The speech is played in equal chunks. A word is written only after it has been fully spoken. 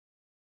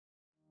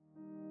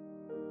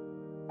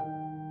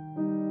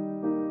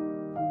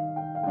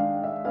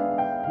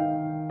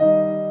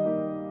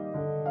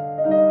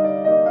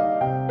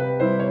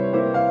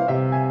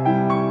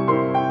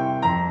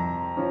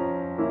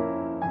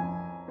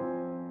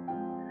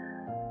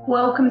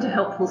Welcome to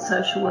Helpful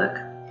Social Work.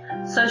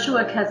 Social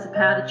work has the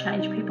power to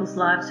change people's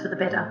lives for the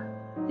better.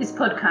 This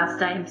podcast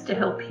aims to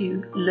help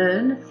you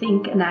learn,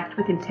 think and act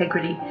with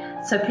integrity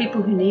so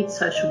people who need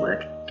social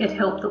work get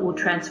help that will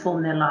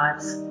transform their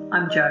lives.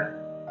 I'm Jo.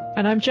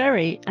 And I'm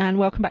Jerry, and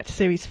welcome back to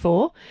Series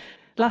 4.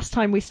 Last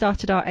time we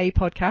started our A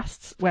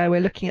podcasts where we're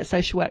looking at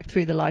social work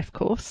through the life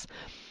course,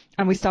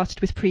 and we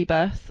started with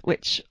pre-birth,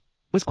 which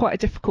was quite a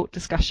difficult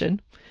discussion.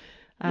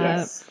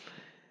 Yes.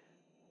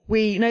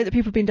 We know that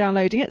people have been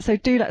downloading it, so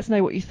do let us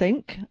know what you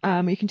think.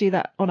 You can do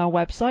that on our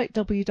website,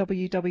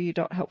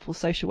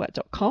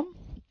 www.helpfulsocialwork.com,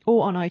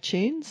 or on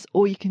iTunes,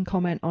 or you can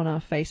comment on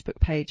our Facebook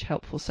page,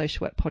 Helpful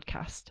Social Work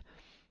Podcast.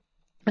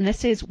 And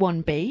this is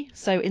 1B.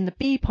 So in the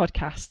B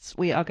podcasts,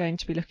 we are going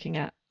to be looking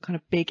at kind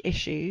of big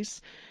issues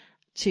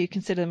to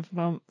consider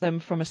them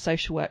from a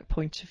social work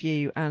point of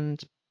view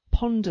and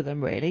ponder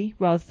them really,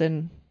 rather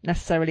than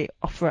necessarily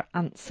offer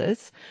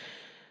answers.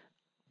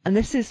 And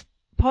this is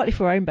partly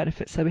for our own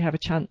benefit, so we have a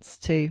chance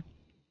to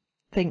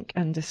think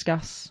and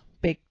discuss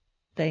big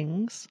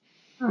things,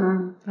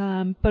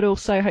 but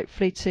also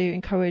hopefully to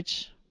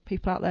encourage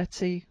people out there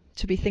to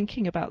be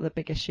thinking about the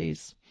big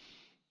issues.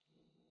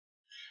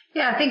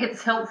 Yeah, I think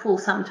it's helpful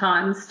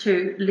sometimes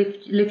to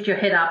lift your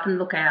head up and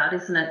look out,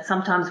 isn't it?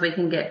 Sometimes we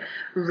can get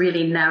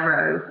really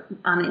narrow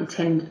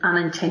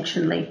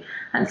unintentionally,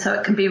 and so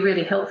it can be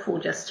really helpful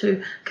just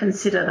to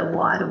consider the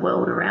wider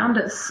world around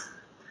us.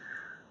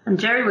 And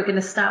Jerry, we're going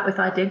to start with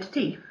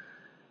identity.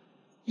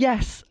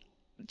 Yes,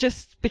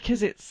 just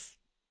because it's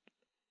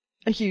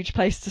a huge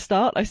place to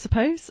start, I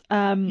suppose.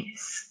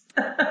 Yes.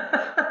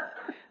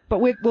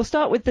 But we'll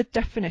start with the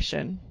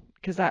definition,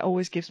 because that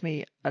always gives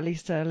me at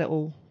least a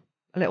little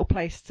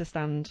place to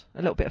stand,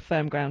 a little bit of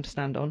firm ground to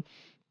stand on.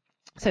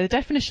 So the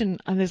definition,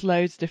 and there's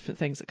loads of different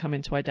things that come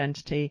into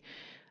identity,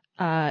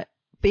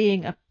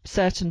 being a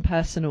certain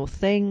person or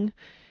thing,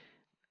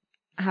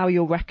 how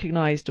you're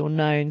recognised or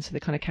known, so the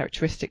kind of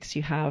characteristics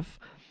you have,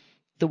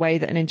 the way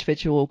that an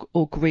individual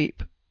or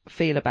group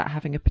feel about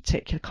having a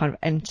particular kind of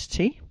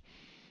entity.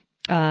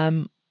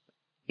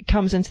 It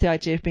comes into the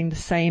idea of being the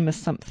same as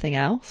something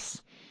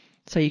else,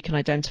 so you can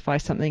identify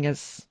something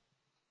as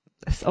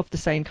of the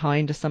same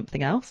kind as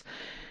something else.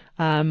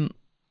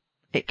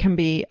 It can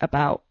be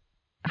about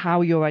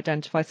how you're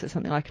identified, so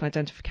something like an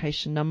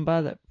identification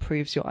number that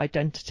proves your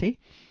identity.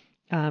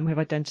 We have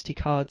identity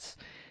cards,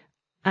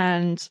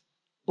 and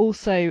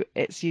also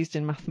it's used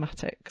in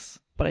mathematics,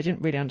 but I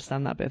didn't really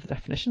understand that bit of the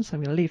definition, so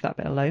I'm going to leave that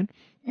bit alone.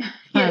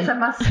 Yes, I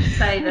must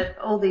say that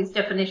all these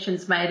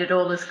definitions made it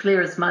all as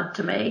clear as mud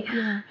to me.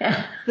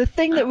 Yeah. The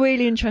thing that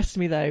really interests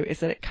me, though, is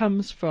that it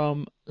comes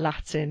from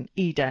Latin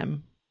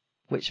idem,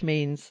 which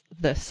means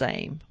the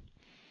same.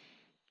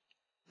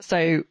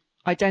 So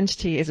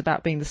identity is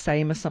about being the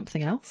same as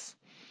something else.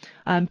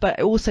 But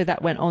also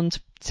that went on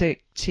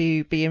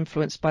to be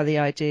influenced by the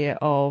idea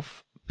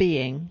of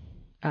being,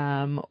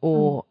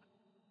 or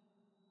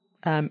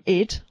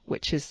id,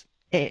 which is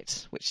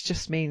it, which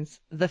just means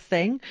the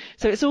thing.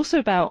 So it's also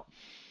about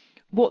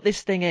what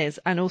this thing is,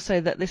 and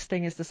also that this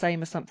thing is the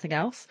same as something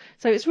else.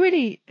 So it's a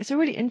really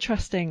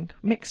interesting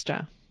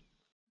mixture.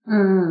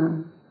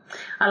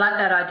 I like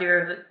that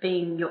idea of it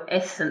being your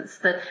essence,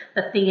 the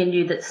thing in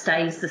you that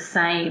stays the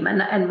same.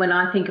 And when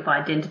I think of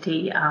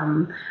identity,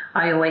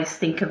 I always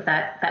think of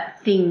that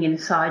thing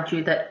inside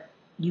you that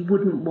you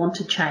wouldn't want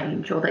to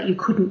change or that you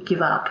couldn't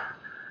give up,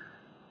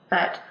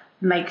 that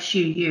makes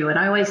you you. And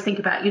I always think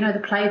about,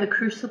 the play The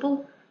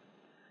Crucible,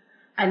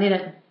 and in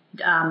it,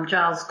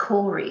 Giles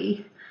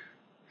Corey,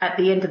 at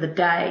the end of the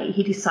day,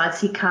 he decides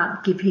he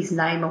can't give his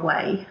name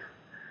away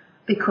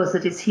because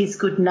it is his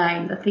good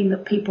name, the thing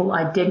that people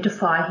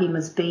identify him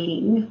as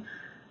being,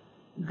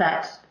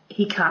 that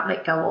he can't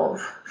let go of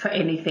for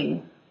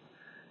anything.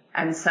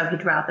 And so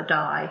he'd rather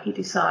die, he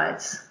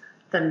decides,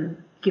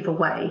 than give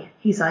away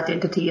his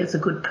identity as a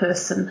good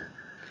person.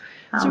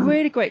 It's a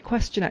really great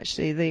question,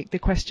 actually, the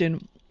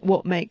question,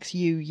 what makes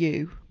you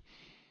you?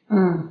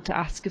 To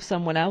ask of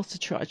someone else, to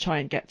try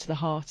and get to the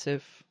heart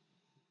of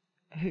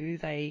who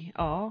they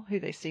are, who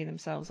they see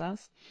themselves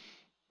as.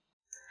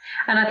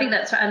 And I think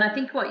that's right. And I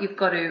think what you've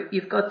got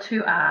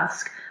to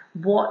ask,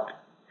 what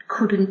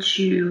couldn't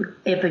you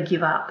ever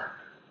give up?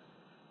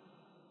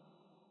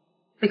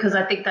 Because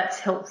I think that's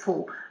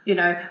helpful,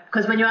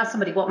 because when you ask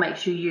somebody what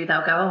makes you you,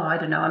 they'll go, oh, I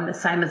don't know, I'm the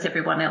same as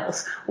everyone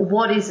else. Or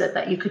what is it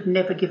that you could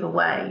never give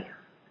away?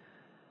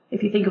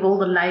 If you think of all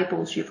the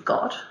labels you've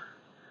got,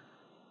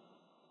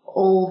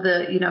 all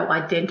the,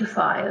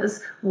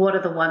 identifiers, what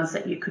are the ones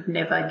that you could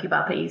never give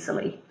up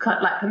easily?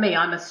 Like for me,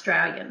 I'm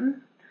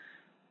Australian,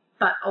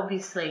 but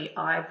obviously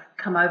I've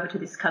come over to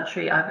this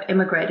country, I've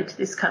emigrated to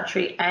this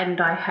country,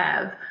 and I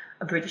have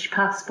a British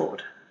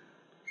passport.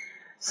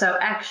 So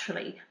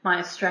actually my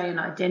Australian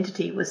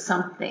identity was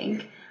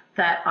something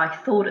that I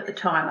thought at the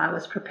time I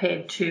was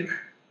prepared to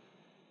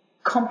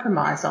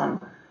compromise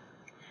on.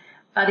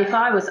 But if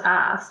I was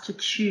asked to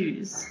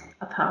choose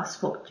a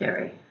passport,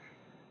 Jerry,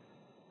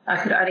 I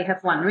could only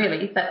have one,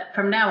 really, that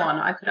from now on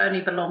I could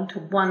only belong to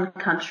one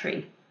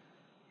country,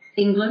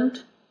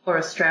 England or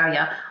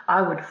Australia,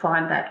 I would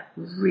find that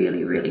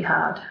really, really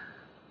hard,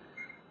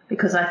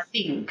 because I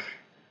think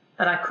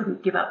that I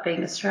couldn't give up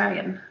being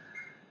Australian.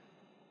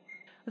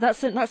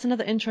 That's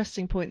another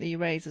interesting point that you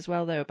raise as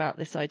well, though, about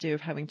this idea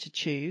of having to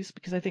choose,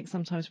 because I think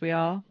sometimes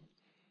we're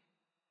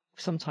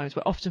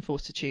often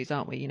forced to choose,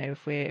 aren't we? You know,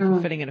 if we're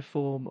filling in a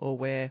form or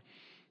we're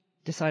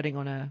deciding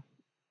on a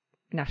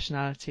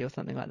nationality or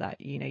something like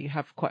that, you know, you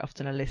have quite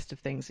often a list of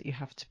things that you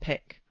have to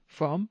pick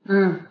from.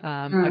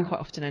 I quite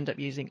often end up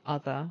using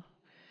other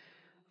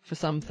for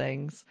some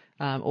things,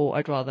 or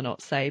I'd rather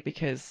not say,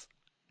 because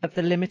of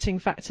the limiting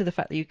factor, the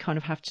fact that you kind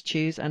of have to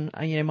choose. And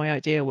you know, my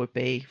idea would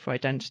be for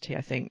identity,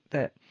 I think,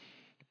 that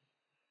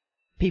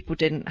people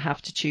didn't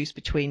have to choose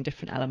between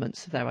different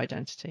elements of their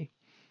identity.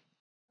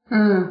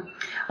 Well,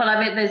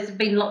 I mean, there's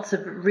been lots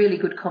of really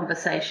good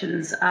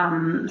conversations,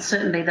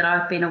 certainly that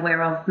I've been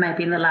aware of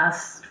maybe in the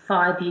last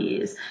 5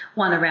 years,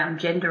 one around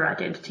gender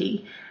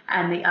identity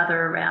and the other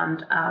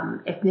around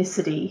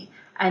ethnicity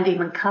and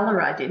even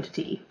colour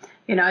identity.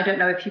 You know, I don't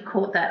know if you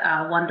caught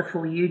that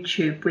wonderful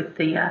YouTube with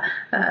the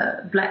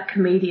black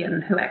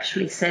comedian who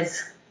actually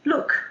says,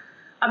 look,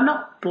 I'm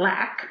not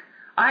black.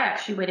 I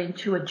actually went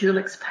into a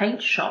Dulux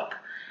paint shop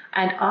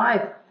and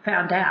I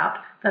found out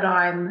that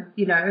I'm,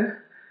 you know,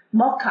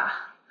 mocha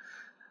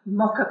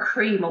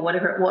cream or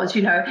whatever it was,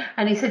 you know.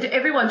 And he said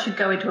everyone should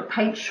go into a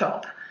paint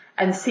shop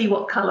and see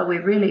what colour we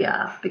really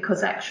are,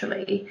 because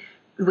actually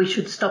we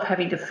should stop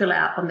having to fill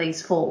out on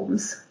these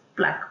forms,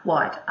 black,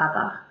 white,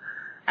 other.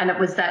 And it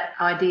was that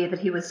idea that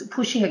he was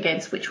pushing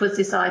against, which was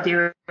this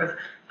idea of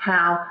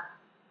how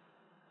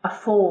a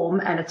form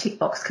and a tick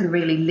box can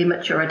really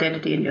limit your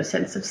identity and your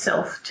sense of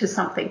self to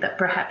something that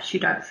perhaps you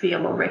don't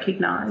feel or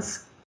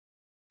recognise.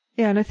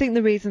 Yeah, and I think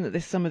the reason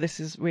that some of this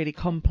is really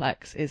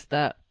complex is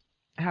that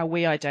how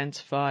we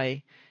identify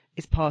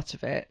is part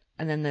of it,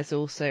 and then there's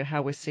also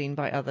how we're seen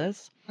by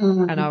others,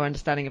 and our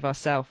understanding of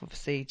ourselves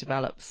obviously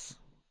develops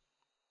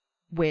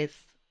with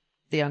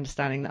the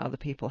understanding that other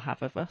people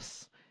have of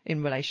us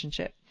in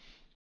relationship.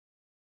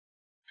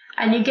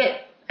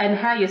 And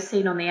how you're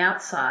seen on the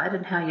outside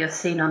and how you're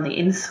seen on the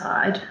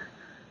inside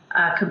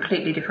are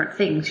completely different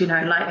things, you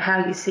know, like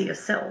how you see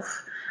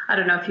yourself. I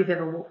don't know if you've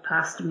ever walked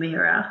past a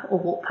mirror or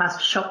walked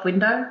past a shop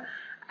window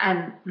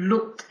and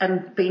looked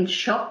and been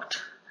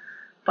shocked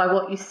by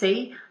what you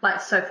see. Like,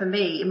 so for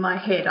me, in my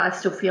head, I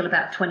still feel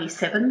about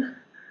 27,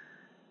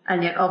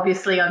 and yet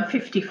obviously I'm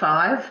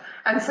 55.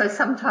 And so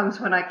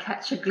sometimes when I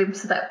catch a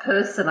glimpse of that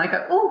person, I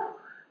go, oh,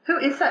 who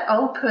is that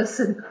old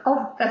person?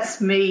 Oh, that's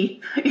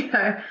me, you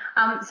know.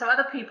 So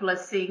other people are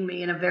seeing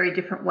me in a very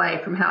different way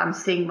from how I'm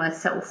seeing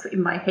myself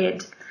in my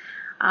head.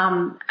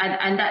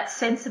 And that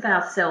sense of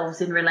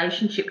ourselves in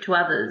relationship to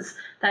others,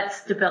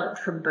 that's developed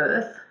from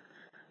birth,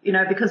 you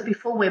know, because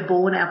before we're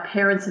born, our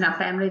parents and our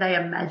family, they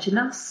imagine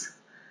us.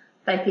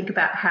 They think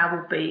about how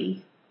we'll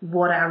be,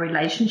 what our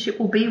relationship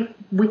will be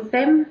with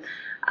them.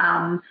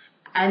 And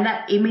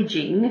that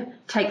imaging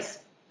takes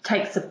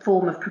a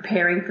form of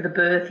preparing for the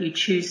birth. You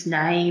choose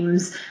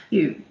names,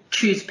 you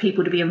choose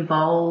people to be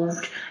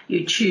involved,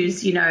 you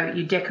choose, you know,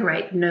 you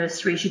decorate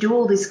nurseries, you do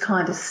all this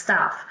kind of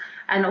stuff.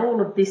 And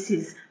all of this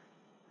is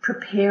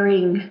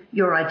preparing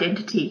your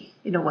identity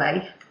in a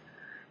way.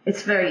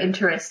 It's very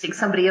interesting.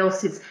 Somebody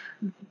else is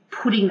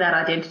putting that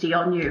identity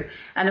on you.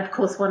 And of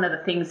course, one of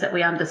the things that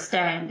we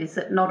understand is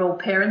that not all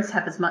parents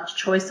have as much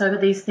choice over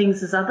these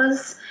things as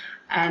others,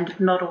 and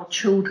not all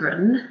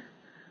children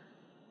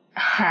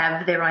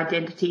have their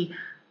identity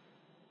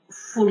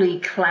fully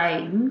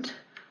claimed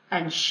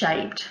and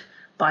shaped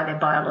by their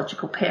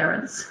biological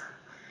parents.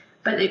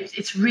 But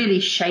it's really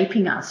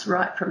shaping us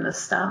right from the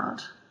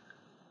start.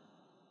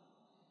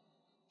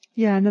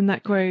 Yeah, and then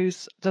that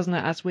grows, doesn't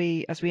it, as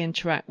we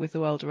interact with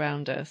the world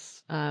around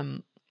us,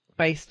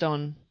 based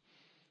on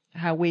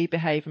how we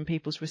behave and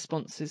people's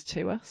responses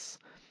to us.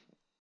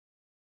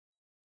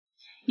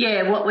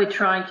 Yeah, what we're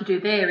trying to do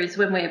there is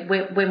when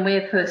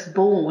we're first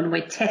born,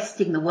 we're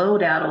testing the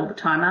world out all the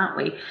time, aren't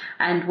we?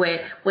 And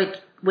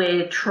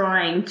we're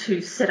trying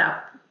to set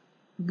up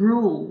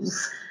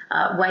rules,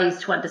 ways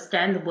to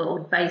understand the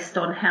world based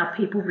on how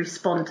people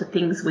respond to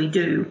things we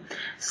do.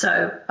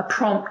 So a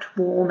prompt,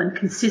 warm and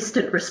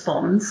consistent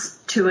response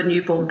to a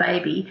newborn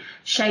baby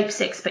shapes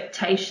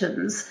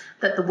expectations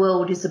that the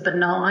world is a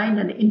benign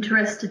and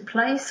interested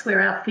place where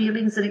our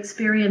feelings and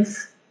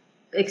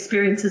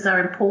experiences are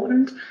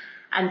important.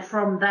 And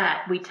from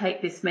that, we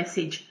take this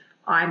message,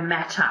 I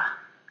matter.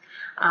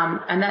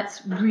 And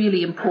that's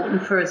really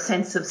important for a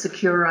sense of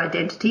secure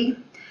identity.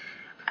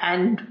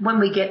 And when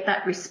we get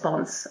that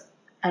response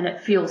and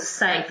it feels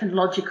safe and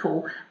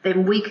logical,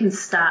 then we can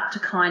start to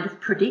kind of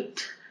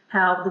predict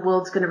how the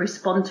world's going to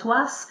respond to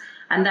us.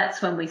 And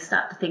that's when we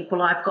start to think,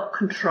 well, I've got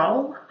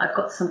control. I've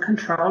got some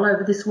control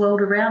over this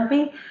world around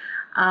me.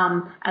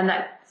 And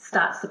that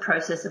starts the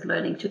process of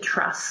learning to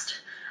trust.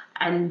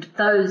 And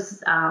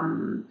those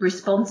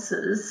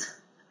responses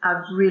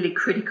are really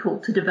critical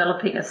to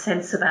developing a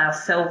sense of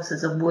ourselves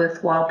as a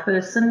worthwhile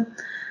person,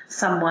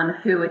 someone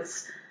who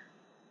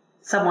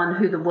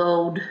the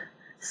world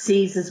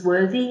sees as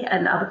worthy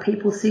and other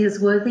people see as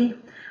worthy.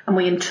 and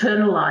we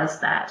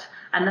internalize that.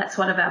 And that's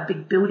one of our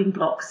big building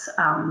blocks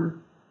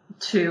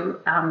to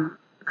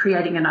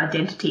creating an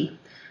identity,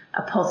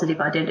 a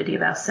positive identity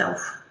of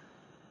ourselves.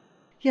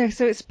 Yeah,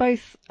 so it's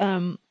both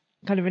kind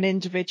of an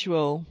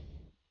individual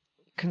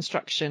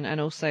construction and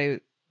also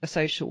a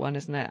social one,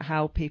 isn't it?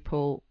 How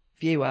people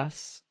view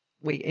us,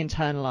 we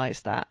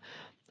internalize that.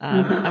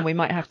 And we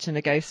might have to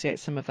negotiate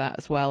some of that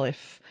as well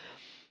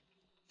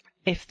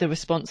if the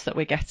response that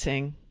we're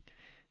getting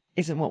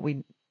isn't what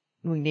we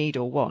need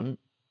or want.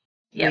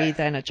 Yep. We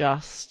then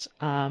adjust,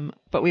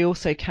 but we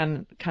also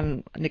can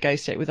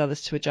negotiate with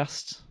others to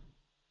adjust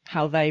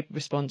how they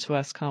respond to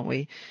us, can't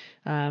we?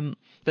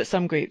 But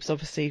some groups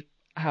obviously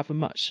have a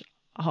much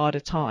harder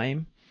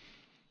time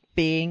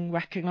being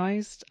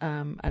recognised,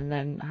 and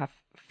then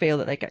feel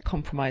that they get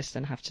compromised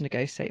and have to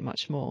negotiate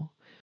much more.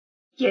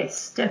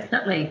 Yes,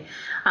 definitely.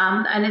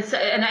 And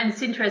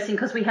it's interesting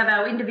because we have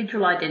our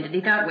individual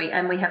identity, don't we?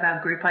 And we have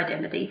our group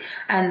identity,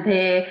 and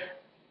they're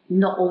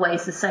not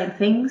always the same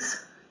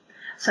things.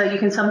 So you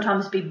can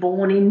sometimes be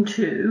born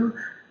into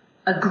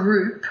a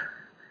group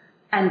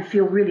and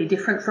feel really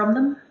different from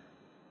them.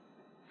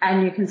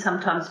 And you can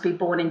sometimes be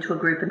born into a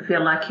group and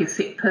feel like you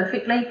fit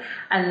perfectly.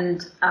 And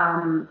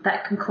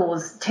that can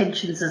cause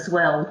tensions as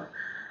well.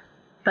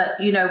 But,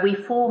 we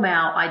form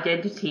our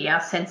identity,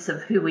 our sense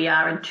of who we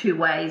are in two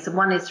ways. And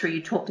one is through,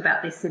 you talked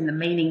about this in the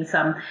meanings,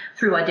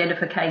 through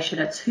identification.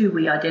 It's who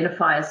we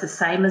identify as the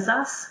same as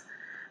us.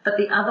 But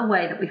the other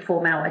way that we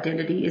form our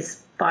identity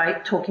is by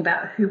talking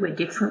about who we're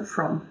different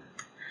from.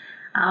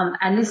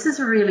 And this is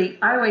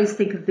I always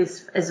think of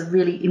this as a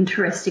really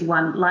interesting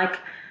one. Like,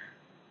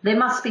 there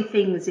must be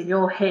things in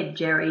your head,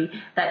 Jerry,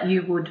 that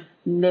you would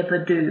never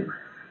do.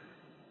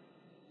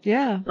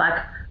 Yeah.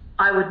 Like,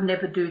 I would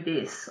never do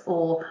this,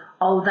 or,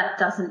 oh, that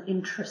doesn't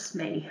interest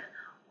me,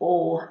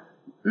 or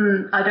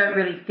I don't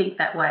really think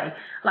that way.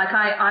 Like,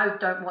 I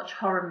don't watch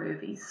horror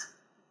movies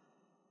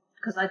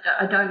because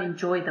I don't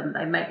enjoy them.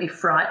 They make me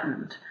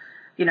frightened.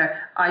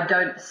 I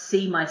don't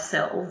see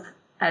myself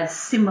as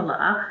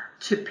similar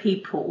to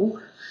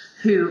people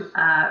who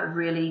are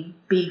really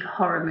big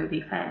horror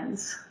movie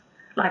fans,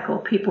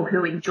 or people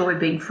who enjoy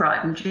being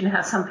frightened. You know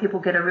how some people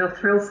get a real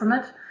thrill from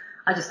it?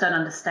 I just don't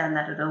understand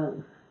that at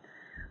all.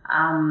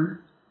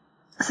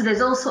 So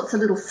there's all sorts of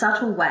little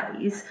subtle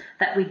ways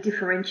that we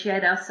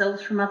differentiate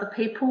ourselves from other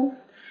people.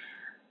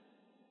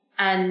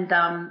 And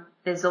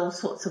there's all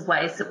sorts of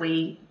ways that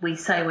we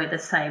say we're the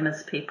same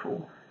as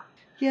people.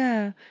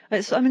 Yeah.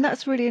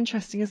 That's really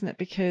interesting, isn't it?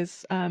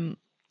 Because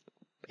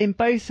in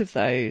both of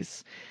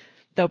those,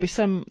 there'll be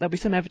some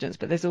evidence,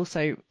 but there's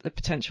also the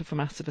potential for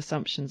massive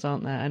assumptions,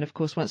 aren't there? And of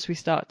course, once we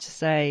start to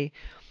say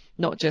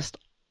not just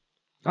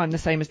I'm the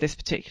same as this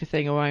particular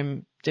thing or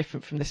I'm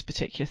different from this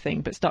particular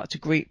thing, but start to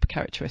group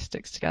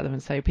characteristics together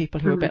and say people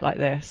who are a bit like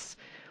this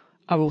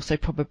are also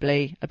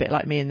probably a bit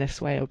like me in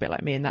this way or a bit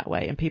like me in that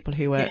way, and people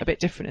who are a bit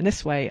different in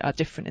this way are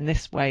different in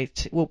this way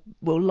will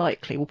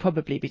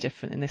probably be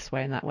different in this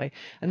way and that way.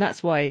 And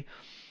that's why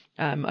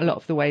a lot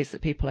of the ways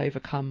that people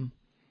overcome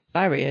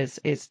barriers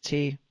is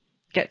to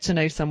get to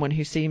know someone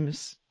who's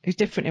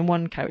different in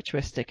one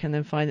characteristic and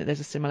then find that there's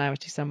a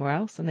similarity somewhere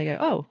else, and they go,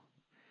 oh,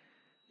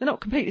 they're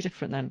not completely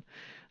different then.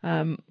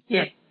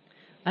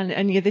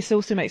 And this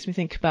also makes me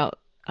think about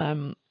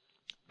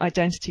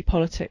identity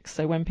politics.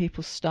 So when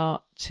people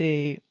start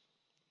to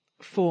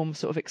form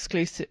sort of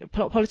exclusive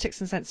politics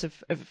in the sense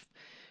of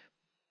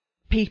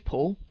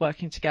people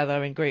working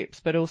together in groups,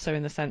 but also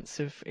in the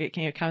sense of it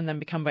can then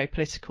become very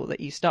political,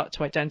 that you start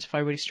to identify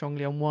really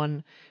strongly on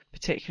one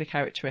particular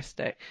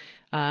characteristic.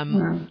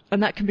 And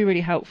that can be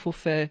really helpful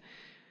for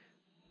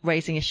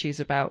raising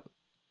issues about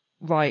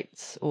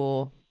rights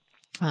or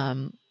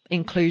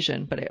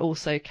inclusion, but it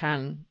also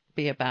can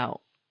be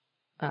about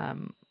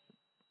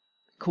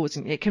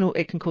it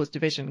can cause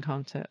division,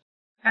 can't it?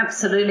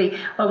 Absolutely.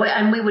 Well,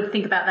 and we would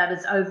think about that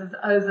as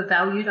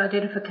overvalued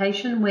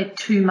identification, where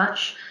too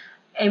much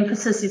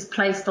emphasis is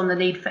placed on the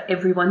need for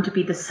everyone to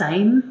be the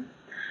same.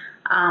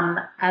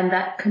 And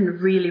that can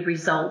really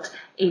result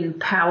in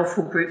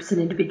powerful groups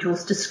and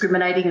individuals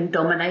discriminating and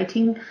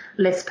dominating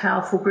less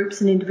powerful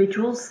groups and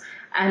individuals.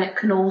 And it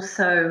can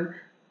also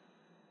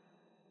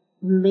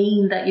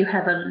mean that you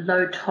have a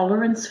low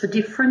tolerance for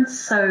difference.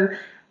 So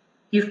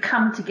you've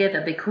come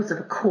together because of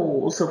a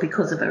cause or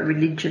because of a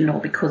religion or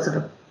because of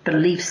a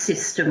belief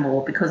system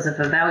or because of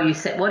a value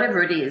set,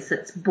 whatever it is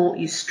that's brought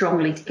you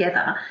strongly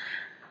together.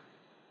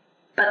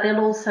 But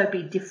there'll also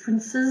be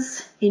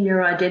differences in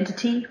your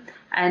identity,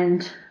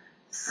 and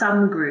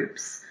some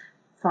groups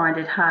find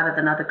it harder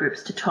than other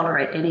groups to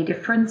tolerate any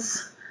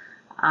difference,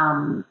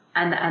 and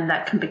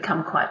that can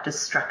become quite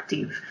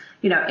destructive.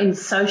 In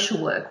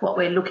social work, what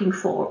we're looking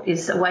for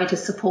is a way to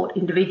support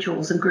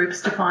individuals and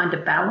groups to find a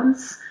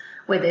balance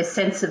where their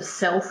sense of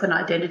self and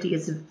identity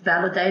is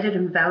validated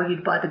and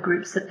valued by the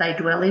groups that they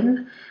dwell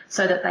in,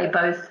 so that they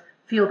both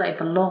feel they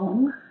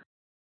belong.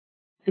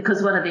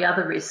 Because one of the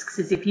other risks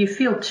is if you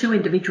feel too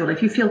individual,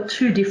 if you feel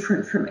too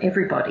different from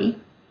everybody,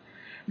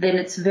 then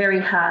it's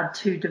very hard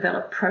to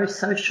develop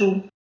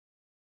pro-social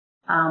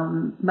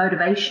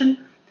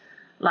motivation.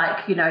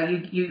 Like,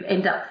 you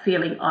end up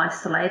feeling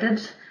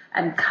isolated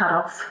and cut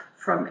off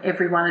from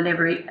everyone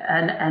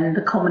and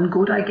the common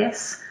good, I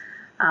guess.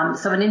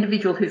 So an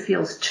individual who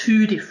feels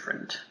too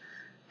different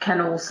can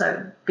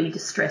also be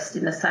distressed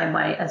in the same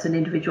way as an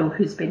individual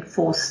who's been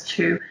forced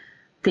to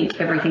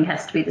think everything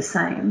has to be the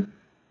same,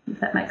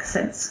 if that makes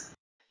sense.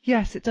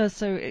 Yes, it does.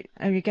 So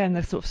again,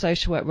 the sort of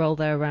social work role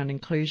there around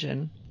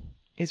inclusion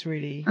is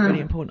really, really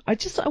important. I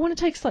want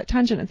to take a slight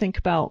tangent and think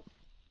about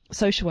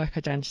social work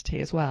identity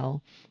as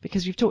well,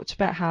 because you've talked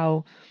about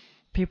how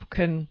people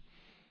can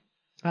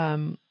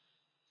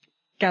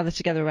gather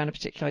together around a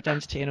particular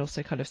identity and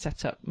also kind of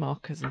set up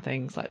markers and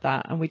things like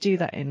that. And we do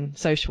that in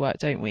social work,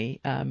 don't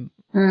we?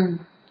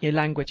 Your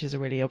language is a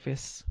really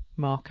obvious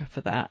marker for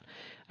that.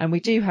 And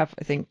we do have,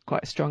 I think,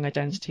 quite a strong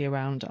identity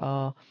around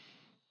our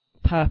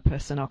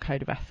purpose and our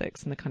code of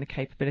ethics and the kind of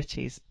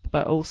capabilities.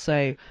 But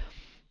also,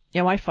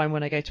 I find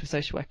when I go to a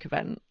social work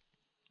event,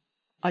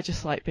 I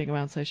just like being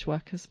around social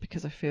workers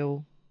because I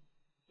feel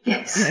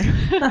a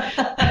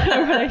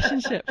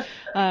relationship.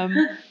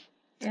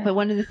 Yeah. But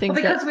one of the things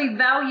because we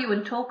value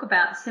and talk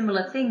about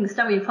similar things,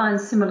 don't we? Find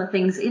similar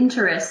things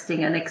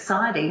interesting and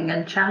exciting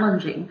and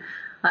challenging.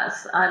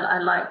 I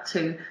like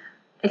to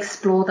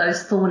explore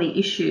those thorny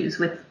issues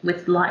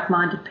with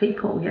like-minded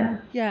people.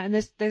 Yeah, and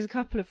there's a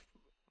couple of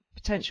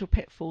potential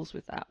pitfalls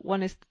with that.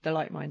 One is the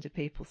like-minded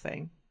people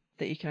thing,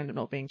 that you can end up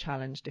not being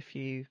challenged if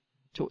you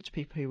talk to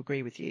people who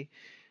agree with you.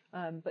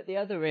 But the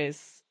other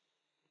is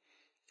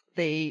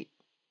the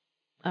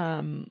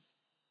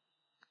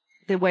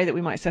way that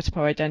we might set up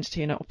our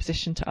identity in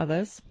opposition to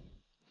others.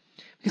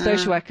 Because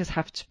social workers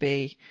have to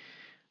be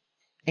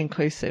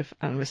inclusive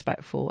and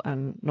respectful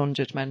and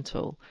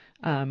non-judgmental.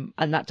 And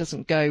that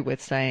doesn't go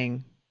with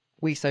saying,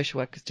 we social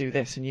workers do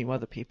this and you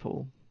other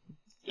people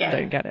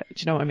don't get it.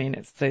 Do you know what I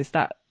mean? There's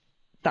that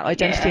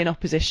identity in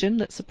opposition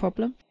that's a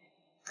problem.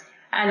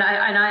 And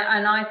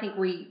I think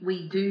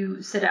we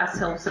do set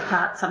ourselves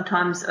apart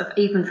sometimes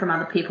even from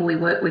other people we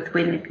work with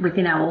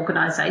within our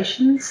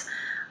organisations.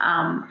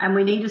 And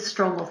we need a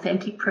strong,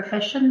 authentic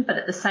profession, but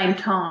at the same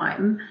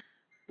time,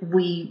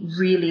 we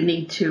really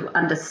need to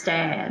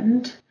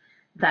understand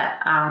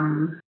that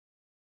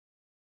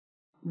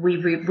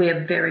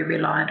we're very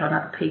reliant on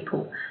other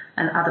people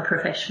and other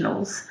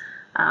professionals.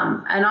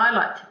 And I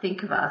like to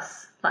think of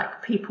us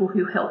like people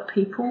who help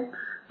people.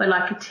 We're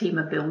like a team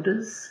of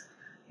builders.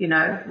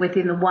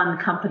 Within the one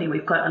company,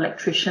 we've got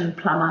electrician,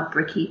 plumber,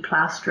 brickie,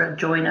 plasterer,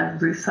 joiner,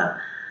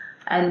 roofer,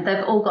 and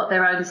they've all got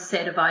their own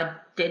set of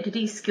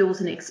identity,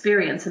 skills and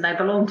experience, and they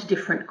belong to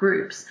different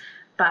groups,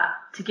 but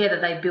together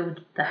they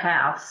build the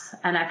house,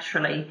 and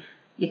actually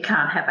you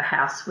can't have a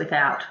house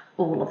without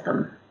all of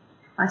them.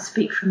 I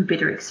speak from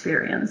bitter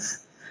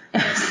experience.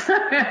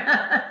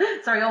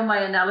 Sorry, all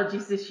my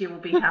analogies this year will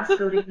be house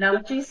building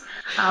analogies.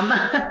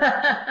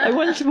 I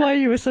wondered why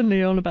you were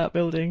suddenly on about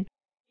building.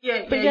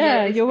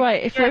 You're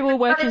right. If we're all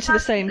working to the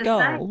same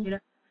goal.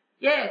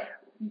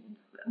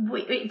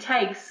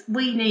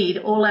 We need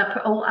all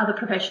other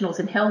professionals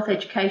in health,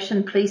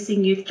 education,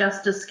 policing, youth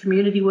justice,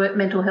 community work,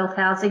 mental health,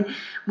 housing.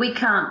 We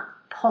can't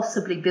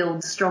possibly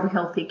build strong,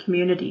 healthy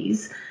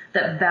communities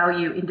that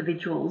value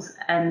individuals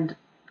and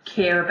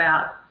care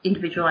about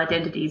individual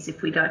identities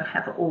if we don't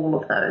have all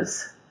of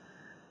those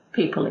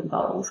people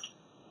involved.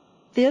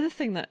 The other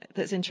thing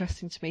that's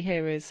interesting to me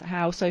here is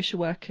how social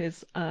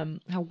workers, how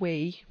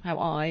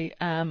I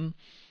am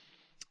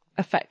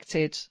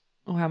affected,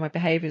 or how my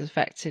behaviour is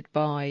affected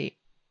by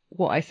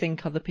what I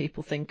think other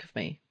people think of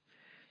me.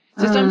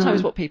 So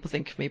sometimes what people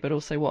think of me, but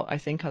also what I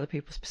think other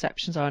people's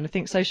perceptions are. And I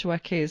think social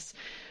work is,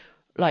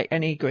 like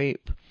any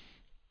group,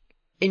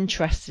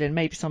 interested in,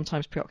 maybe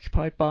sometimes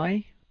preoccupied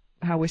by,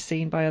 how we're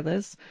seen by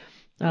others.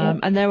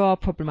 And there are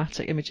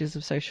problematic images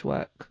of social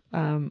work.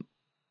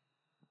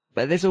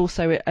 But there's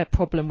also a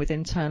problem with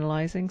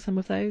internalising some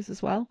of those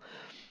as well.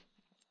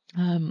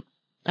 And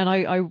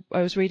I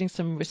was reading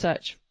some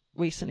research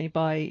recently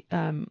by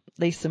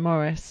Lisa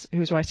Morris, who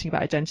was writing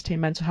about identity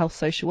and mental health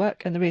social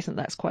work. And the reason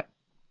that's quite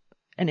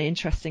an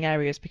interesting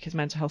area is because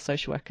mental health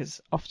social workers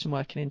often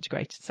work in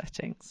integrated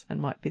settings and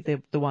might be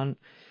the one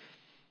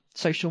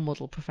social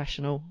model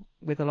professional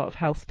with a lot of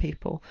health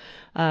people.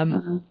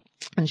 And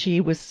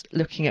she was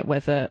looking at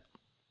whether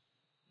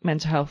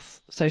mental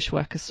health social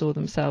workers saw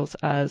themselves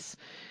as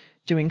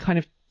doing kind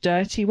of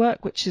dirty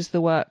work, which is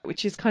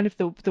kind of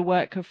the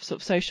work of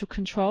sort of social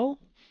control,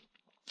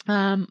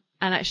 and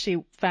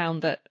actually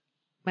found that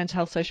mental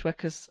health social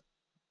workers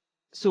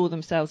saw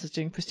themselves as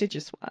doing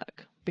prestigious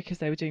work because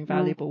they were doing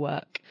valuable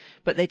work,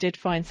 but they did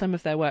find some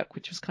of their work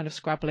which was kind of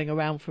scrabbling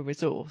around for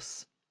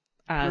resource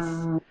as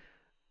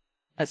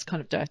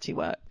kind of dirty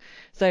work.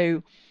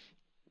 So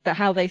that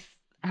how they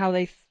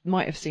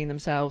might have seen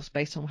themselves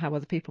based on how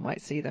other people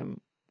might see them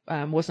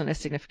wasn't as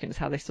significant as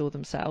how they saw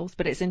themselves.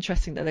 But it's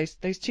interesting that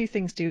those two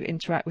things do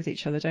interact with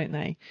each other, don't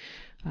they?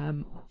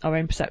 Our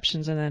own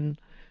perceptions and then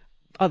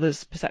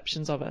others'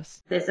 perceptions of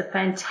us. There's a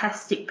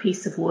fantastic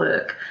piece of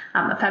work,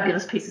 a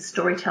fabulous piece of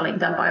storytelling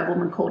done by a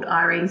woman called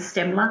Irene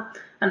Stemler,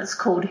 and it's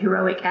called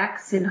Heroic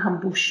Acts in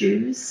Humble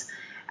Shoes.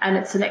 and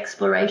it's an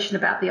exploration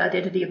about the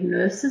identity of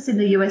nurses in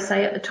the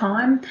USA at the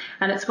time,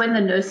 and it's when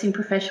the nursing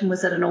profession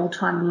was at an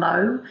all-time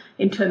low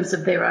in terms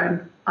of their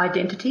own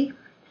identity.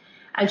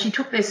 And she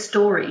took their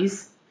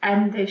stories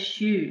and their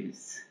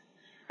shoes,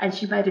 and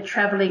she made a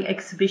travelling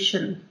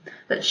exhibition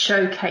that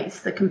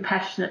showcased the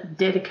compassionate,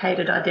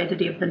 dedicated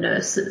identity of the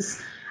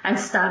nurses, and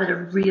started a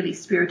really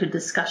spirited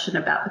discussion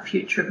about the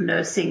future of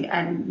nursing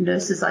and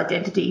nurses'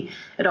 identity.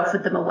 It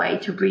offered them a way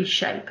to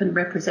reshape and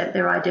represent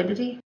their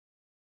identity.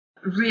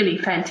 Really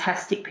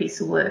fantastic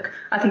piece of work.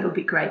 I think it would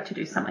be great to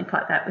do something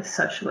like that with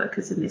social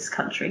workers in this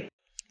country.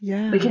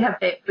 Yeah. We could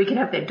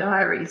have their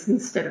diaries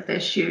instead of their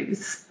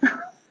shoes.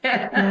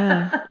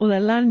 Yeah, or their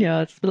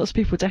lanyards. Lots of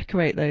people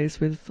decorate those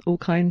with all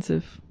kinds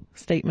of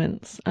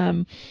statements.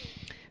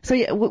 So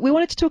yeah, we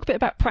wanted to talk a bit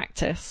about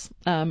practice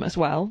as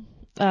well.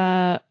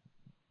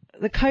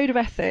 The Code of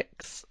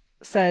Ethics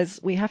says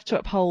we have to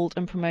uphold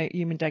and promote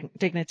human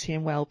dignity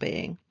and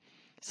well-being.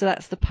 So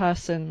that's the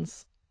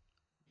person's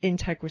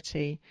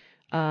integrity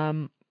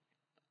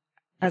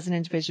as an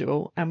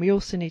individual, and we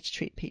also need to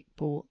treat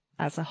people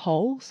as a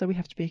whole. So we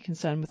have to be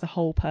concerned with the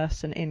whole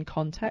person in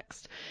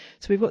context.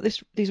 So we've got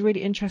these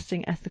really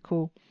interesting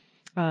ethical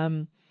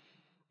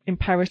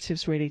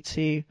imperatives, really,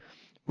 to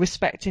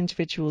respect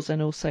individuals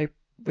and also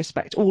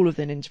respect all of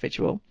an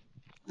individual.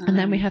 And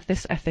then we have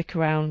this ethic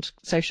around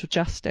social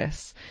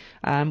justice,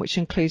 which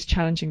includes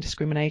challenging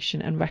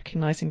discrimination and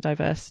recognising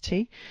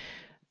diversity.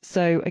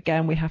 So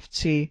again, we have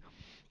to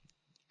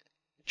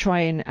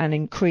try and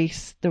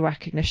increase the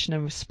recognition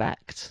and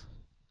respect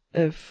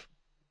of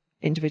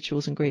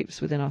individuals and groups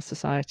within our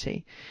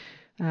society.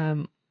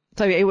 So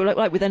it will look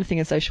like with anything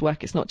in social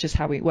work, it's not just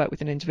how we work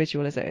with an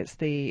individual, is it?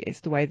 It's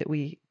the way that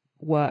we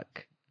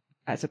work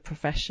as a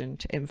profession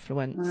to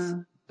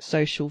influence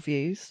social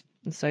views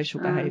and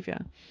social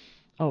behaviour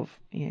of,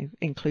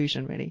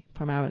 inclusion, really,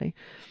 primarily.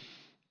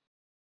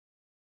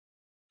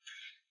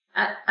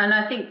 And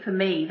I think for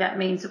me, that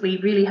means that we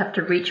really have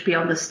to reach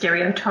beyond the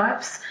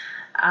stereotypes,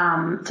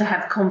 to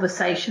have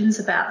conversations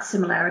about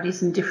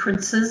similarities and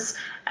differences,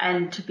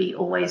 and to be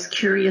always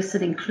curious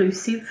and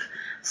inclusive.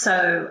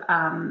 So,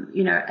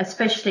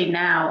 especially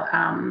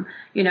now,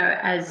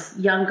 as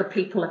younger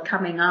people are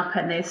coming up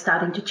and they're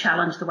starting to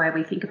challenge the way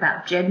we think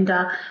about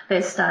gender,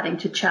 they're starting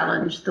to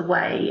challenge the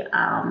way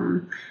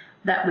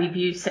that we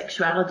view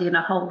sexuality and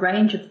a whole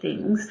range of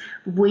things,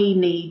 we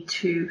need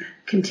to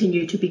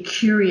continue to be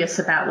curious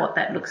about what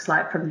that looks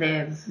like from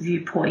their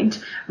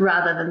viewpoint,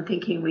 rather than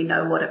thinking we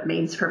know what it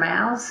means from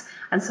ours.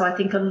 And so I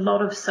think a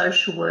lot of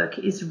social work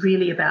is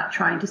really about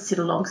trying to sit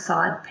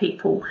alongside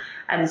people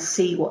and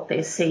see what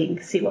they're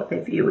seeing, see what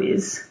their view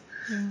is.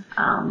 Yeah.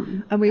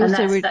 And we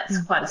also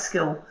that's quite a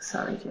skill.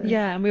 Sorry, Jerry.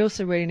 Yeah, and we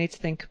also really need to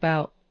think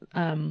about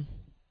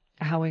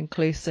how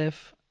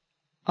inclusive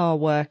our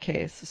work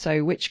is.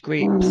 So which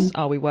groups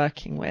are we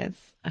working with?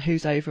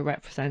 Who's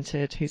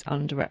overrepresented? Who's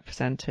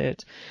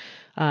underrepresented?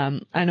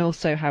 And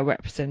also how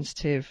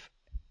representative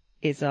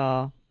is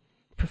our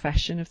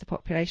profession of the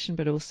population,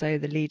 but also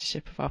the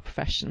leadership of our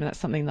profession. And that's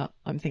something that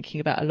I'm thinking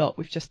about a lot.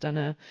 We've just done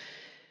a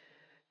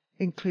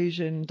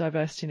inclusion,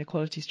 diversity and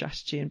equality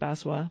strategy in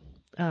BASWA.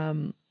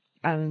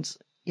 And,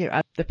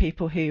 the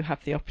people who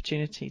have the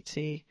opportunity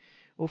to,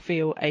 or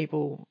feel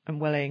able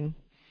and willing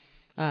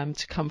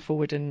to come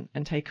forward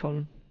and take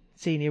on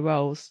senior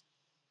roles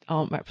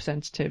aren't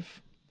representative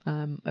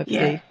of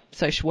the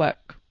social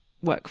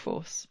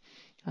workforce,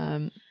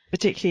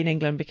 particularly in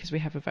England, because we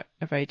have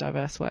a very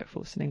diverse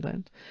workforce in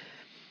England.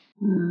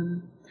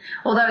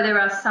 Although there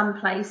are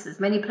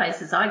many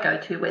places I go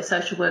to where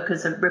social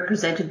workers are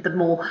represented the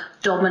more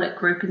dominant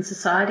group in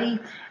society,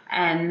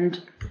 and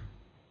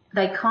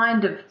they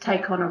kind of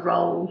take on a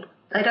role,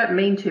 they don't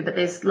mean to, but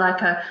there's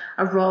like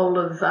a role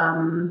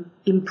of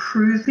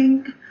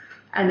improving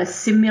and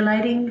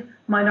assimilating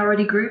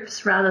minority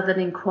groups rather than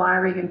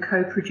inquiring and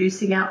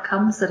co-producing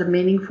outcomes that are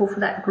meaningful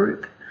for that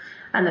group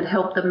and that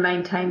help them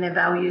maintain their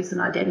values and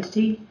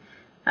identity.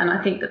 And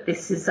I think that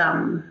this is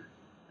an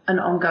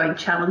ongoing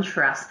challenge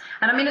for us.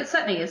 And I mean, it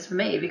certainly is for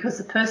me, because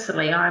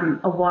personally I'm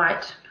a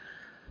white,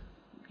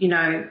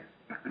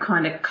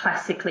 kind of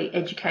classically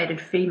educated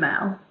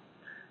female.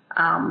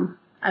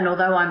 And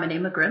although I'm an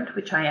immigrant,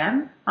 which I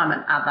am, I'm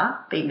an other,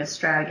 being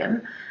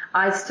Australian,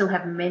 I still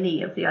have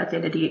many of the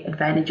identity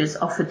advantages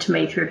offered to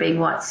me through being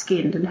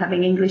white-skinned and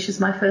having English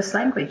as my first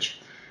language,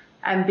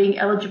 and being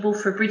eligible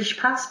for a British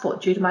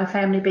passport due to my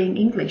family being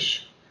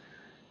English.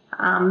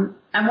 And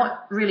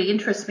what really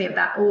interests me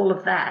about all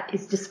of that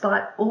is,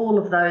 despite all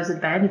of those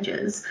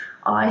advantages,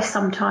 I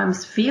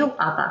sometimes feel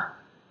other.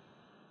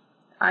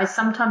 I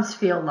sometimes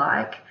feel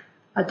like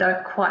I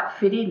don't quite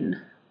fit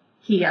in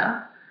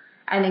here,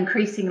 and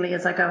increasingly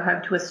as I go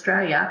home to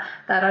Australia,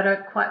 that I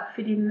don't quite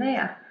fit in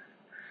there.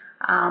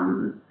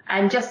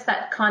 And just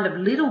that kind of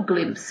little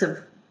glimpse of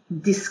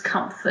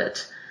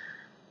discomfort,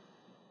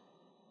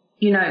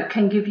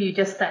 can give you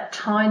just that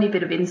tiny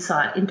bit of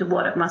insight into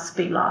what it must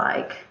be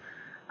like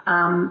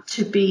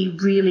to be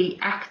really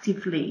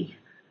actively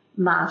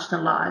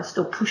marginalised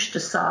or pushed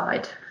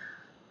aside,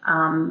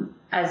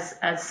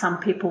 as some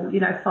people,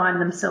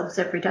 find themselves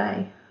every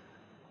day.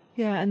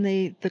 Yeah, and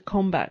the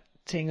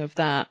combating of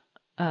that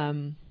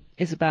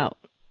is about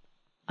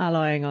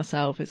allying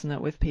ourselves, isn't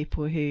it, with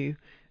people who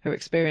are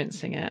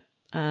experiencing it,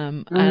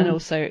 and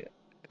also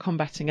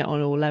combating it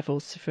on all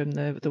levels, from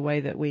the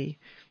way that we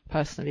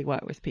personally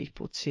work with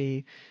people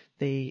to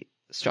the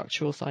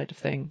structural side of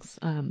things,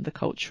 the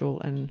cultural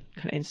and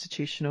kind of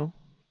institutional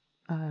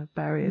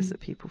barriers that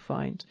people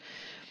find.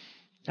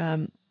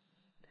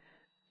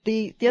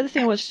 The other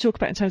thing I wanted to talk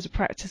about in terms of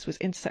practice was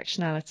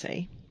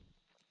intersectionality,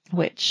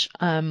 which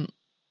I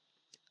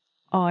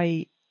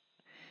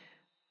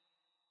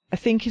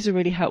think is a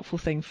really helpful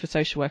thing for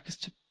social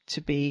workers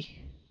to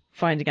be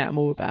finding out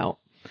more about.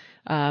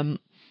 And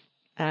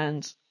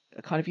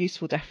a kind of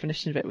useful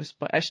definition of it was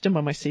actually done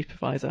by my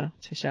supervisor,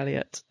 Tish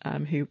Elliott,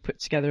 who put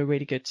together a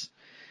really good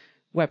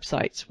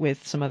website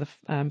with some other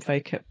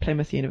folk at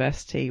Plymouth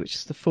University, which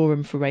is the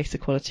Forum for Race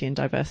Equality and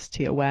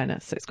Diversity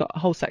Awareness. So it's got a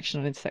whole section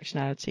on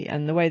intersectionality,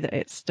 and the way that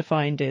it's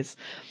defined is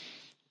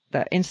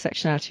that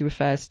intersectionality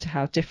refers to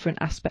how different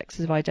aspects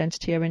of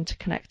identity are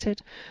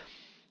interconnected.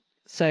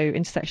 So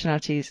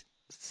intersectionality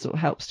sort of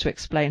helps to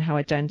explain how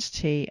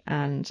identity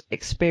and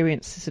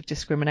experiences of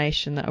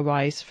discrimination that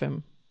arise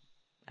from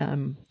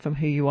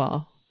who you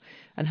are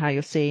and how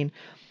you're seen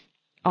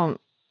aren't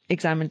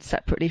examined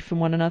separately from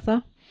one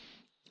another,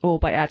 or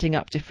by adding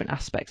up different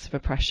aspects of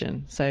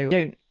oppression. So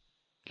don't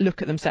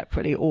look at them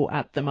separately or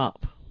add them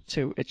up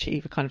to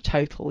achieve a kind of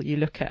total. You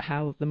look at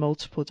how the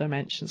multiple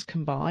dimensions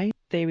combine.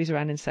 Theories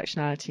around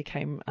intersectionality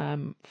came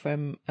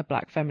from a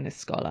Black feminist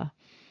scholar,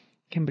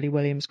 Kimberly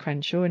Williams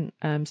Crenshaw,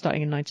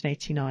 starting in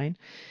 1989.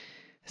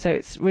 So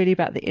it's really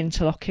about the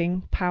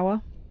interlocking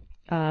power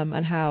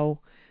and how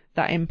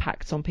that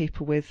impacts on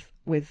people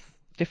with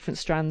different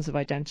strands of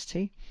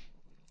identity.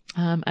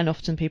 And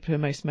often people who are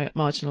most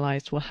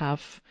marginalised will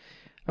have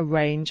a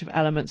range of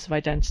elements of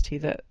identity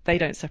that they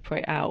don't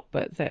separate out,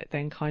 but that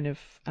then kind of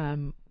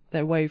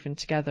they're woven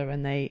together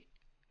and they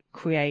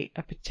create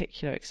a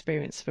particular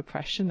experience of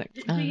oppression.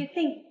 Do you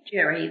think,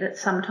 Jerry, that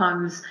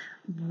sometimes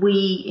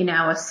we in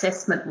our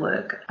assessment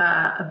work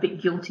are a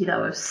bit guilty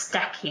though of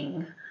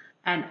stacking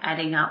and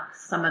adding up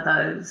some of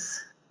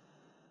those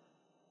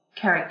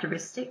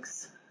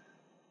characteristics?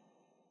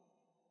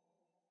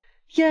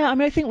 Yeah, I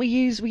mean, I think we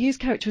use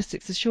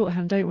characteristics as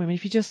shorthand, don't we? I mean,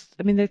 if you just,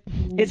 I mean,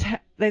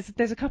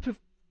 there's a couple of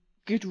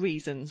good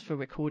reasons for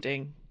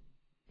recording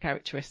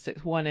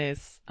characteristics. One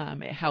is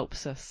it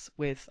helps us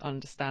with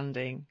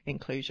understanding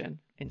inclusion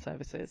in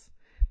services,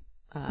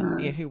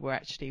 who we're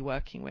actually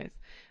working with,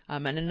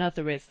 and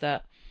another is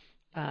that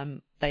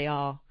they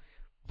are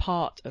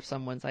part of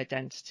someone's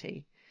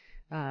identity,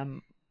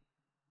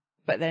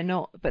 but they're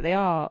not. But they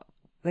are.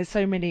 There's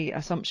so many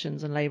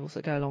assumptions and labels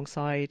that go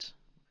alongside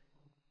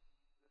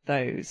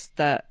those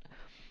that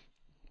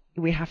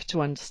we have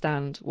to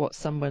understand what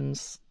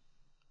someone's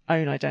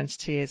own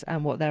identity is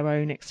and what their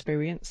own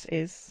experience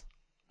is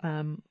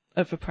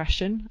of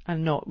oppression,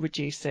 and not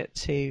reduce it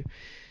to,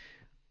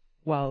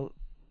 well,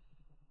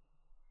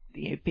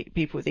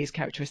 people with these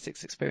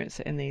characteristics experience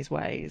it in these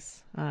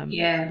ways.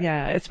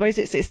 I suppose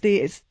it's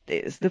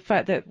the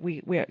fact that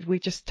we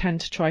just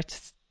tend to try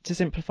to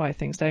simplify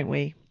things, don't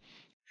we?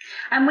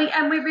 And we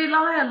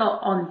rely a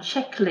lot on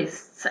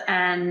checklists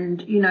and,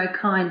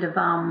 kind of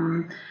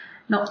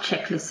not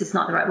checklists is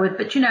not the right word,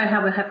 but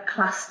how we have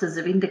clusters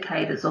of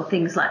indicators or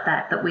things like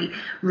that we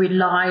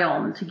rely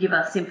on to give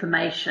us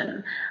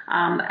information.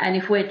 And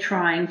if we're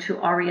trying to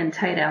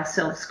orientate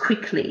ourselves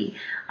quickly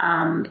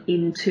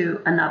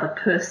into another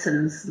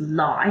person's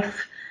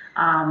life,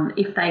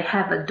 if they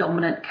have a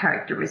dominant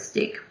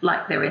characteristic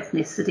like their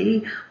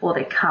ethnicity or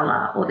their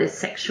colour or their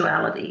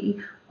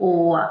sexuality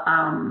or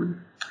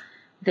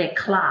their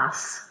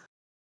class,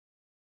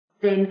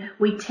 then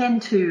we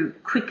tend to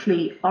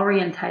quickly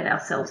orientate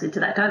ourselves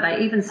into that, don't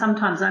they? Even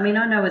sometimes, I mean,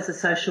 I know as a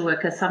social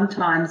worker,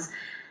 sometimes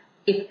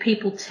if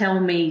people tell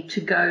me to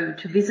go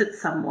to visit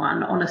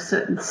someone on a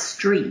certain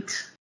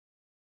street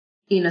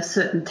in a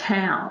certain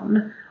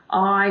town,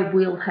 I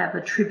will have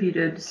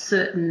attributed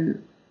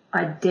certain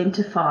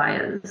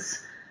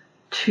identifiers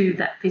to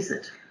that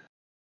visit.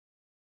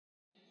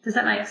 Does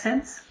that make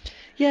sense?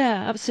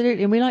 Yeah,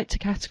 absolutely. And we like to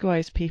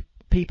categorise people.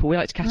 We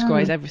like to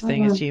categorise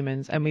everything as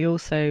humans, and we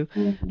also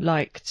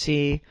like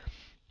to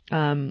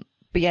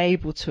be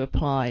able to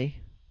apply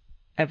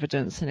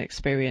evidence and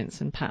experience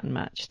and pattern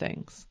match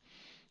things.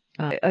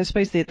 I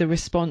suppose the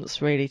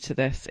response really to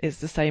this is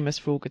the same as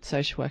for all good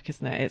social work,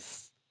 isn't it?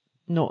 It's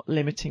not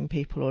limiting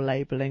people or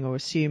labelling or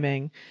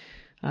assuming,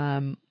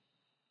 and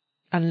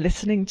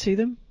listening to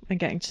them and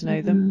getting to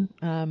know them,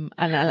 and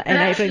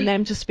enabling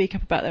them to speak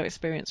up about their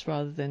experience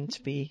rather than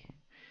to be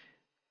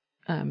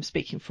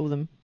speaking for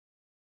them.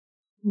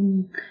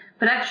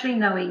 But actually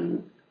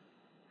knowing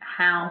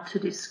how to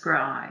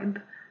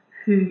describe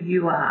who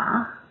you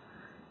are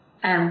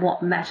and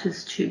what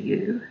matters to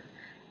you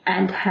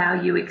and how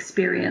you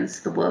experience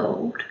the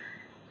world,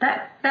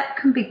 that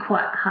can be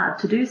quite hard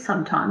to do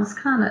sometimes,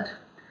 can't it?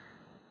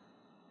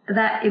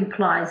 That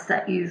implies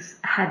that you've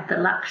had the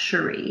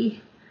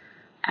luxury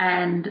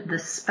and the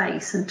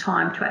space and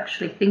time to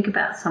actually think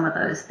about some of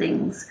those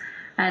things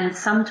And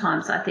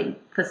sometimes I think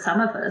for some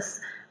of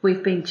us,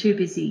 we've been too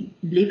busy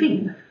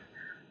living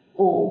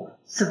or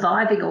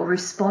surviving or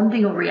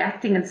responding or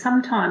reacting. And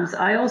sometimes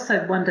I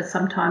also wonder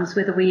sometimes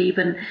whether we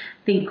even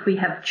think we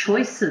have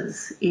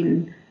choices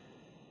in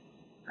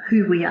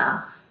who we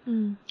are.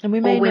 And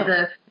we may or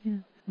whether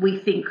we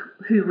think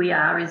who we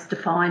are is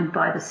defined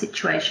by the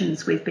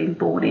situations we've been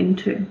born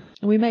into.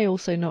 And we may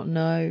also not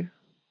know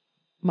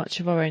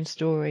much of our own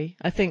story.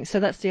 I think so.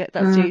 That's the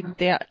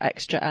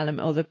extra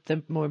element, or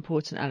the more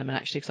important element,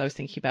 actually, because I was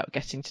thinking about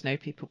getting to know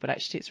people, but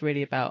actually it's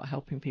really about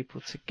helping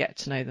people to get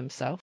to know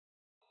themselves.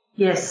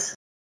 Yes.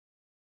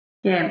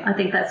 Yeah, I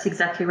think that's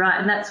exactly right.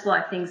 And that's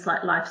why things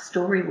like life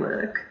story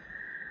work,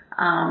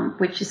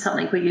 which is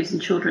something we use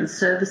in children's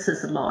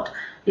services a lot,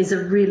 is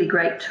a really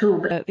great tool.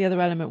 But the other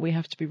element we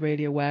have to be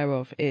really aware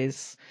of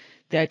is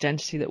the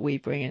identity that we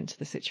bring into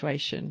the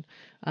situation,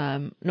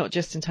 not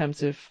just in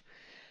terms of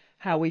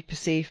how we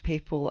perceive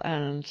people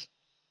and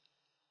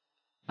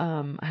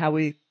how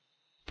we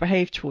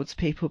behave towards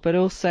people, but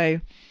also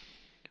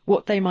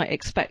what they might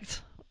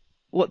expect,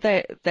 what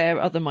their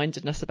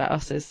other-mindedness about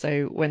us is.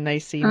 So when they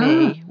see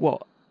me,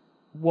 what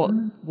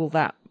will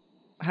that,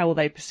 how will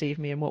they perceive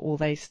me, and what will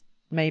they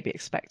maybe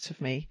expect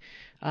of me,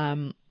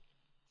 and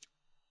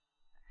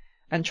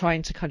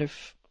trying to kind of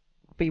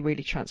be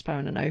really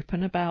transparent and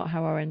open about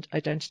how our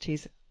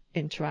identities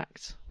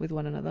interact with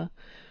one another.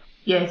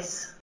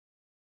 Yes.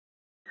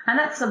 And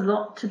that's a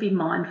lot to be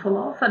mindful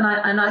of.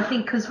 And I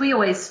think because we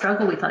always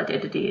struggle with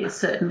identity,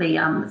 certainly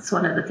it's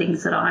one of the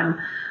things that I'm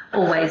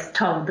always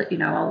told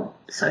that,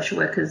 social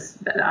workers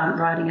aren't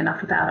writing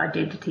enough about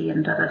identity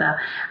and da-da-da.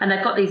 And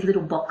they've got these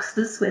little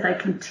boxes where they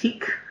can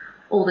tick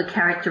all the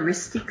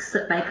characteristics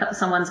that make up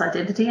someone's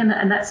identity.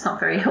 And that's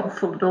not very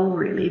helpful at all,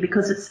 really,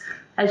 because it's,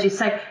 as you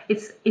say,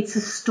 it's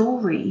a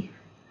story.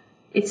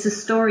 It's a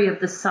story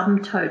of the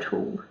sum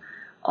total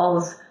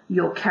of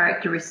your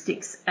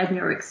characteristics and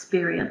your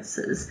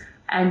experiences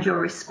and your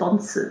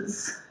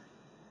responses,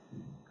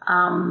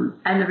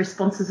 and the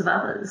responses of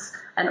others.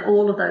 And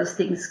all of those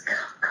things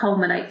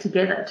culminate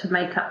together to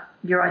make up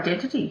your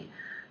identity,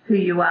 who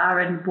you are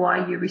and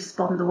why you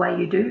respond the way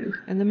you do.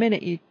 And the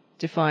minute you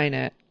define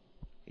it,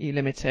 you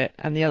limit it.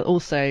 And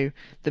also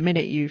the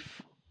minute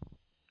you've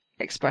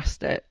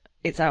expressed it,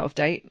 it's out of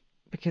date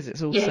because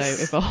it's also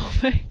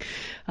evolving.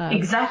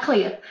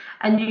 Exactly.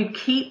 And you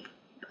keep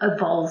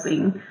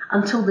evolving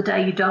until the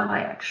day you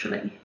die,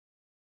 actually.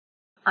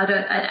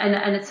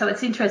 So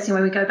it's interesting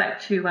when we go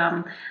back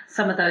to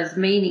some of those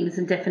meanings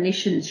and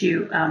definitions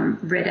you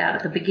read out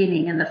at the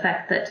beginning, and the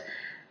fact that,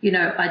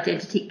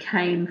 identity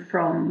came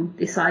from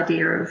this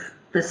idea of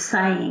the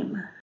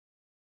same.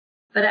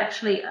 But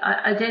actually,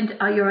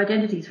 your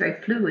identity is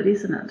very fluid,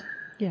 isn't it?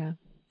 Yeah,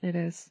 it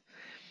is.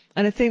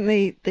 And I think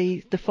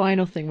the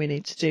final thing we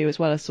need to do, as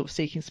well as sort of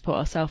seeking support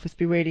ourselves, is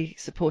be really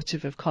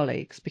supportive of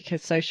colleagues,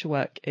 because social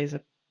work is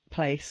a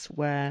place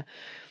where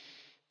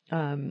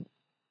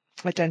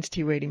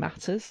identity really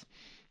matters.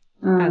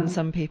 And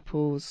some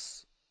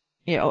people's,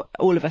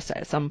 all of us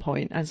at some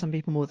point, and some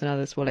people more than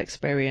others, will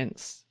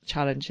experience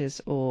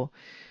challenges or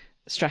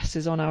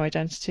stresses on our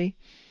identity.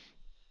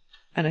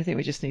 And I think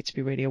we just need to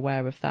be really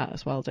aware of that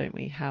as well, don't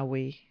we? How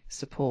we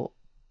support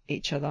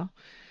each other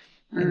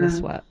in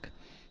this work.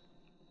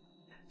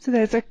 So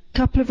there's a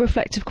couple of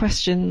reflective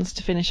questions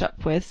to finish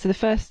up with. So the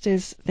first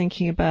is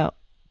thinking about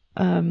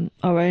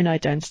our own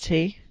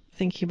identity,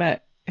 thinking about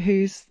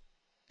who's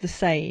the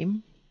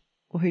same,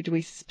 or who do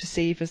we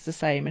perceive as the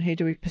same, and who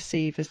do we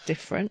perceive as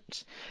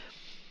different.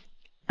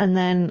 And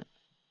then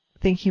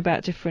thinking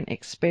about different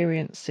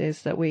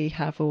experiences that we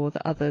have, or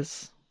that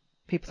others,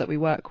 people that we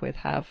work with,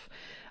 have,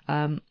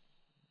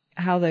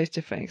 how those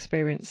different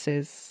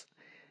experiences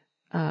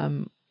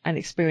and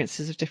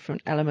experiences of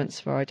different elements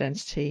of our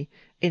identity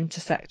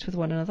intersect with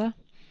one another,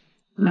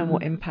 and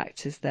what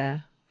impact is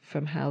there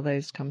from how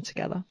those come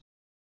together.